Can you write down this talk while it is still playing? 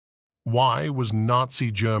Why was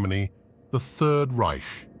Nazi Germany the Third Reich?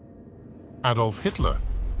 Adolf Hitler,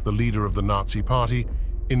 the leader of the Nazi Party,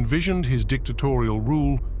 envisioned his dictatorial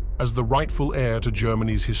rule as the rightful heir to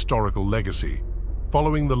Germany's historical legacy,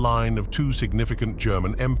 following the line of two significant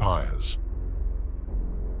German empires.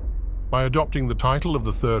 By adopting the title of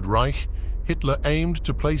the Third Reich, Hitler aimed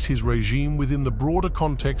to place his regime within the broader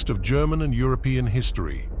context of German and European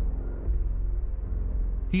history.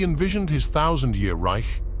 He envisioned his thousand-year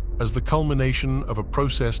Reich as the culmination of a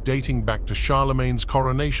process dating back to Charlemagne's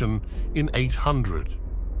coronation in 800.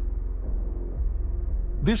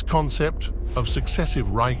 This concept of successive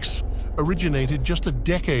Reichs originated just a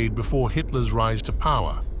decade before Hitler's rise to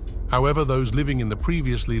power. However, those living in the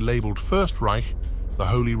previously labeled First Reich, the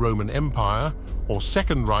Holy Roman Empire, or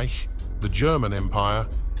Second Reich, the German Empire,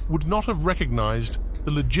 would not have recognized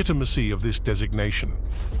the legitimacy of this designation.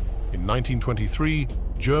 In 1923,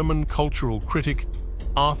 German cultural critic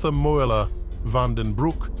Arthur Moeller van den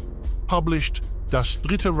Bruck published Das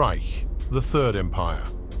Dritte Reich, the Third Empire,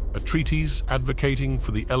 a treatise advocating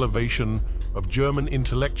for the elevation of German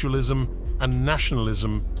intellectualism and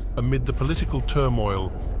nationalism amid the political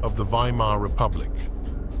turmoil of the Weimar Republic.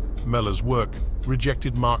 Moeller's work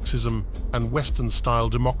rejected Marxism and Western-style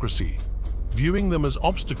democracy, viewing them as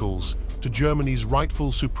obstacles to Germany's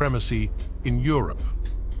rightful supremacy in Europe.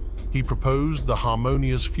 He proposed the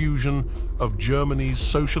harmonious fusion of Germany's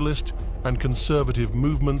socialist and conservative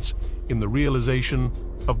movements in the realization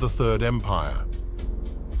of the Third Empire.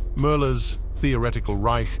 Moeller's theoretical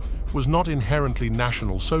Reich was not inherently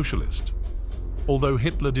National Socialist. Although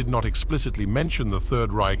Hitler did not explicitly mention the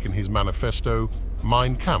Third Reich in his manifesto,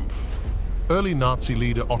 Mein Kampf, early Nazi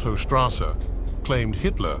leader Otto Strasser claimed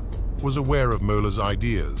Hitler was aware of Moeller's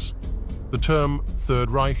ideas. The term Third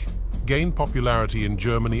Reich gained popularity in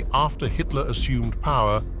Germany after Hitler assumed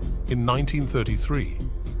power in 1933.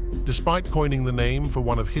 Despite coining the name for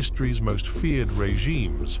one of history's most feared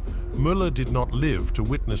regimes, Moeller did not live to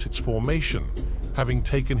witness its formation, having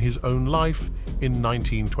taken his own life in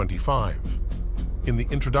 1925. In the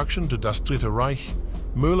introduction to Das Dritte Reich,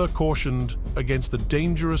 Moeller cautioned against the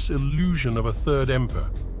dangerous illusion of a third empire,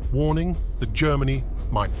 warning that Germany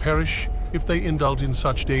might perish if they indulged in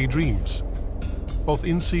such daydreams. Both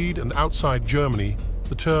inside and outside Germany,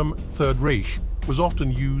 the term Third Reich was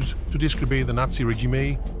often used to describe the Nazi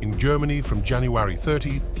regime in Germany from January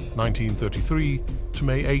 30, 1933 to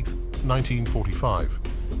May 8, 1945.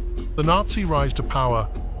 The Nazi rise to power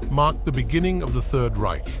marked the beginning of the Third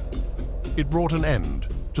Reich. It brought an end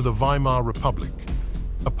to the Weimar Republic,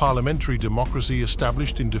 a parliamentary democracy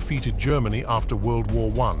established in defeated Germany after World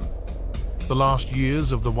War I. The last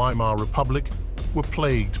years of the Weimar Republic were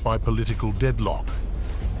plagued by political deadlock,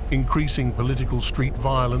 increasing political street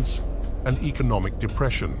violence, and economic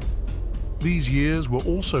depression. These years were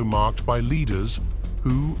also marked by leaders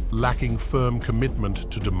who, lacking firm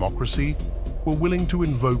commitment to democracy, were willing to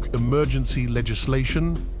invoke emergency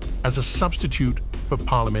legislation as a substitute for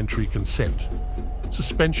parliamentary consent,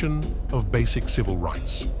 suspension of basic civil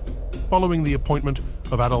rights. Following the appointment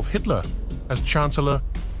of Adolf Hitler as Chancellor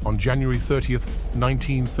on January 30,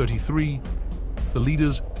 1933, the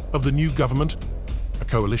leaders of the new government, a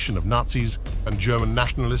coalition of Nazis and German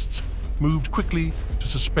nationalists, moved quickly to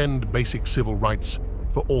suspend basic civil rights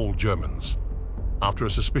for all Germans. After a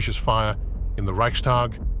suspicious fire in the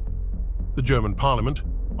Reichstag, the German parliament,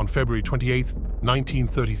 on February 28,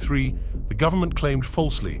 1933, the government claimed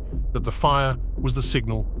falsely that the fire was the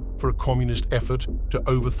signal for a communist effort to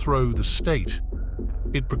overthrow the state.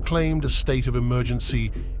 It proclaimed a state of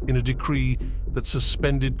emergency in a decree that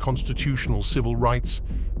suspended constitutional civil rights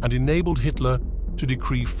and enabled Hitler to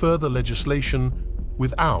decree further legislation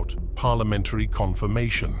without parliamentary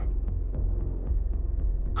confirmation.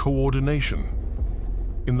 Coordination.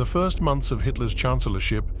 In the first months of Hitler's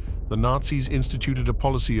chancellorship, the Nazis instituted a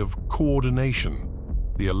policy of coordination,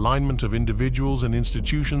 the alignment of individuals and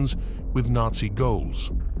institutions with Nazi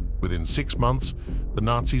goals. Within 6 months, the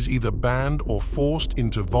Nazis either banned or forced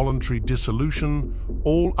into voluntary dissolution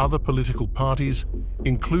all other political parties,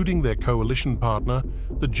 including their coalition partner,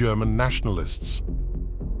 the German nationalists.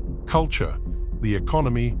 Culture, the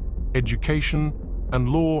economy, education, and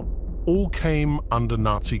law all came under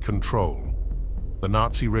Nazi control. The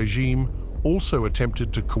Nazi regime also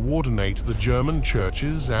attempted to coordinate the German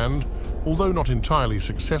churches and, although not entirely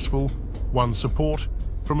successful, won support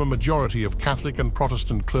from a majority of Catholic and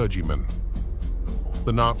Protestant clergymen.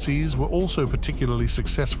 The Nazis were also particularly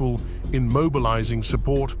successful in mobilizing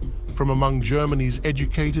support from among Germany's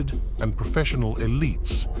educated and professional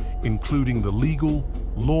elites, including the legal,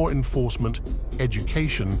 law enforcement,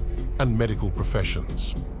 education, and medical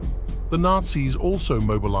professions. The Nazis also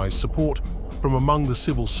mobilized support from among the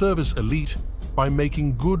civil service elite by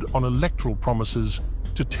making good on electoral promises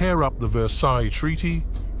to tear up the Versailles Treaty,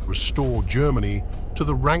 restore Germany to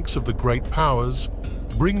the ranks of the great powers,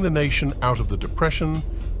 bring the nation out of the Depression,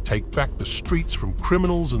 take back the streets from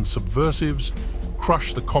criminals and subversives,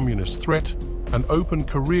 crush the communist threat, and open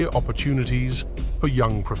career opportunities for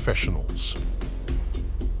young professionals.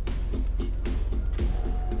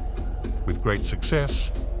 With great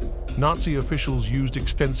success, Nazi officials used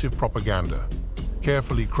extensive propaganda,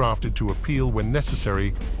 carefully crafted to appeal when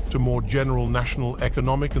necessary to more general national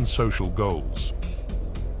economic and social goals.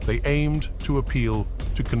 They aimed to appeal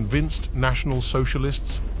to convinced National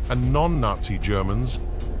Socialists and non-Nazi Germans,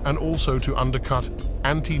 and also to undercut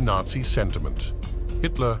anti-Nazi sentiment.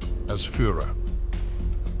 Hitler as Führer.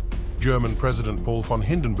 German President Paul von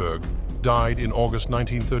Hindenburg died in August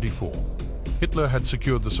 1934. Hitler had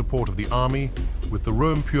secured the support of the army with the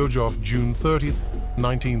Röhm Purge of June 30,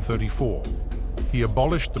 1934. He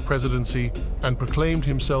abolished the presidency and proclaimed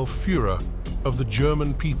himself Führer of the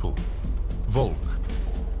German people, Volk.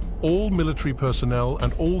 All military personnel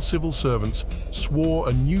and all civil servants swore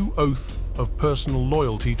a new oath of personal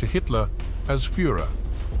loyalty to Hitler as Führer.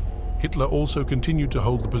 Hitler also continued to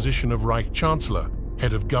hold the position of Reich Chancellor,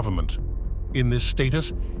 head of government. In this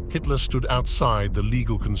status, Hitler stood outside the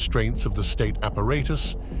legal constraints of the state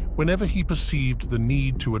apparatus whenever he perceived the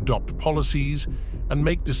need to adopt policies and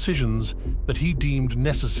make decisions that he deemed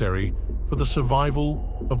necessary for the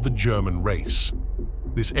survival of the German race.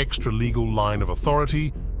 This extra-legal line of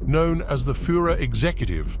authority, known as the Führer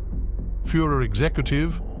Executive,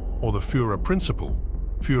 or the Führer Principle,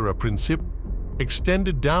 Führerprinzip,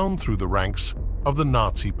 extended down through the ranks of the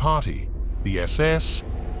Nazi Party, the SS,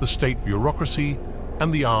 the state bureaucracy,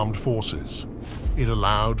 and the armed forces. It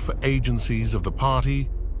allowed for agencies of the party,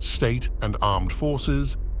 state, and armed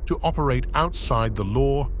forces to operate outside the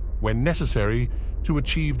law when necessary to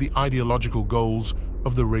achieve the ideological goals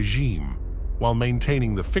of the regime, while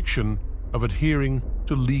maintaining the fiction of adhering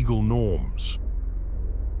to legal norms.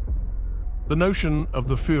 The notion of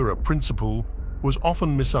the Führer Principle was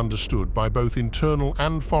often misunderstood by both internal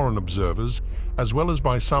and foreign observers, as well as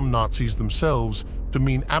by some Nazis themselves, to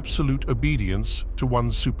mean absolute obedience to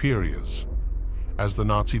one's superiors. As the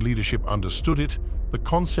Nazi leadership understood it, the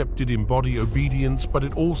concept did embody obedience, but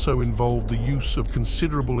it also involved the use of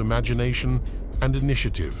considerable imagination and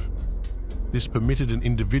initiative. This permitted an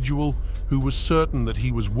individual who was certain that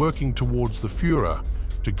he was working towards the Führer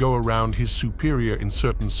to go around his superior in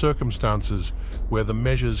certain circumstances where the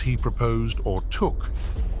measures he proposed or took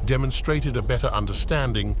demonstrated a better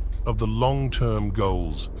understanding of the long-term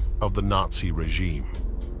goals of the Nazi regime.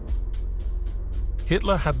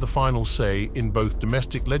 Hitler had the final say in both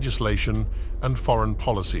domestic legislation and foreign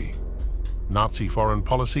policy. Nazi foreign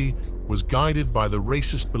policy was guided by the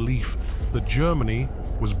racist belief that Germany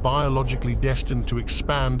was biologically destined to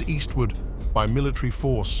expand eastward by military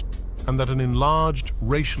force, and that an enlarged,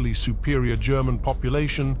 racially superior German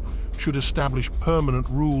population should establish permanent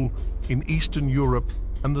rule in Eastern Europe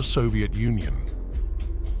and the Soviet Union.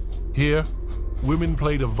 Here, women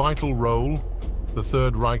played a vital role. The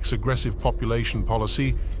Third Reich's aggressive population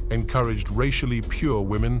policy encouraged racially pure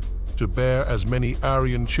women to bear as many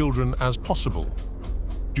Aryan children as possible.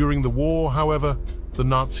 During the war, however, the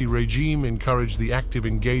Nazi regime encouraged the active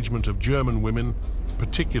engagement of German women,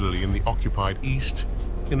 particularly in the occupied East,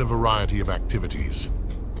 in a variety of activities.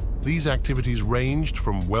 These activities ranged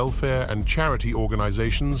from welfare and charity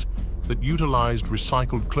organizations that utilized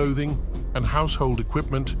recycled clothing and household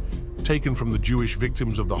equipment taken from the Jewish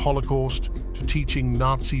victims of the Holocaust to teaching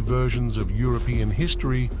Nazi versions of European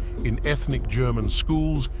history in ethnic German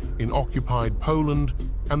schools in occupied Poland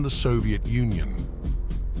and the Soviet Union.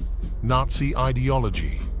 Nazi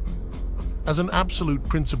ideology. As an absolute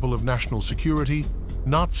principle of national security,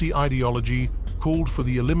 Nazi ideology called for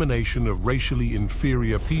the elimination of racially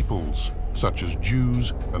inferior peoples, such as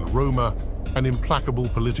Jews and Roma, and implacable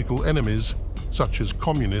political enemies, such as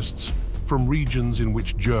communists, from regions in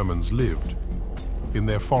which Germans lived. In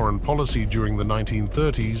their foreign policy during the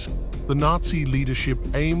 1930s, the Nazi leadership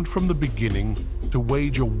aimed from the beginning to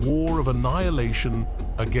wage a war of annihilation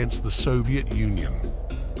against the Soviet Union.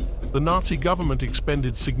 The Nazi government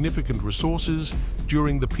expended significant resources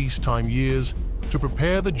during the peacetime years to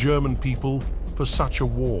prepare the German people for such a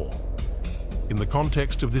war. In the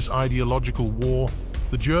context of this ideological war,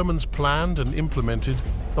 the Germans planned and implemented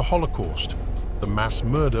the Holocaust, the mass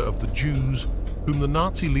murder of the Jews, whom the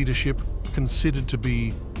Nazi leadership considered to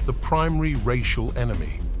be the primary racial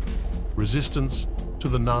enemy. Resistance to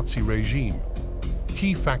the Nazi regime.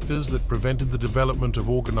 Key factors that prevented the development of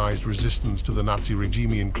organized resistance to the Nazi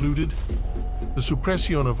regime included the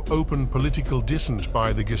suppression of open political dissent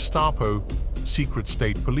by the Gestapo, secret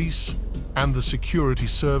state police, and the security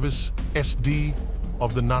service, SD,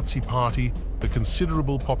 of the Nazi Party, the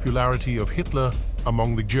considerable popularity of Hitler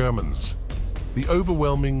among the Germans, the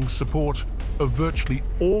overwhelming support of virtually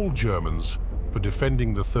all Germans for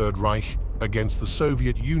defending the Third Reich against the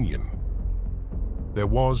Soviet Union. There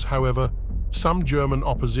was, however, some German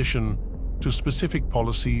opposition to specific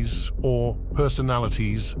policies or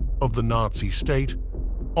personalities of the Nazi state,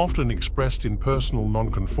 often expressed in personal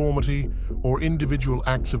nonconformity or individual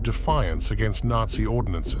acts of defiance against Nazi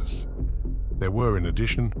ordinances. There were, in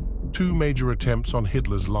addition, two major attempts on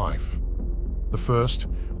Hitler's life. The first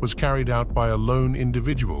was carried out by a lone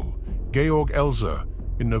individual, Georg Elser,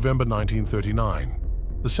 in November 1939.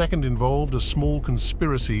 The second involved a small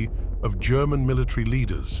conspiracy of German military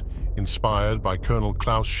leaders, inspired by Colonel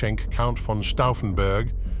Klaus Schenk, Count von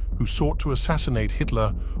Stauffenberg, who sought to assassinate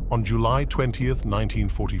Hitler on July 20,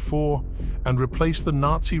 1944, and replace the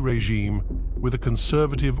Nazi regime with a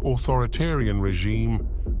conservative authoritarian regime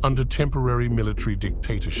under temporary military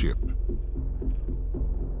dictatorship.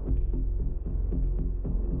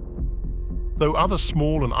 Though other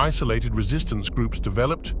small and isolated resistance groups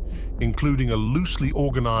developed, including a loosely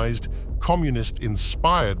organized,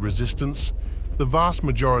 communist-inspired resistance, the vast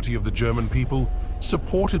majority of the German people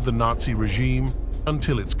supported the Nazi regime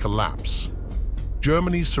until its collapse.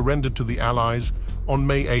 Germany surrendered to the Allies on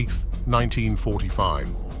May 8,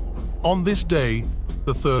 1945. On this day,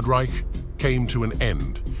 the Third Reich came to an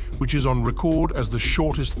end, which is on record as the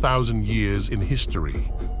shortest 1,000 years in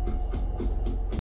history.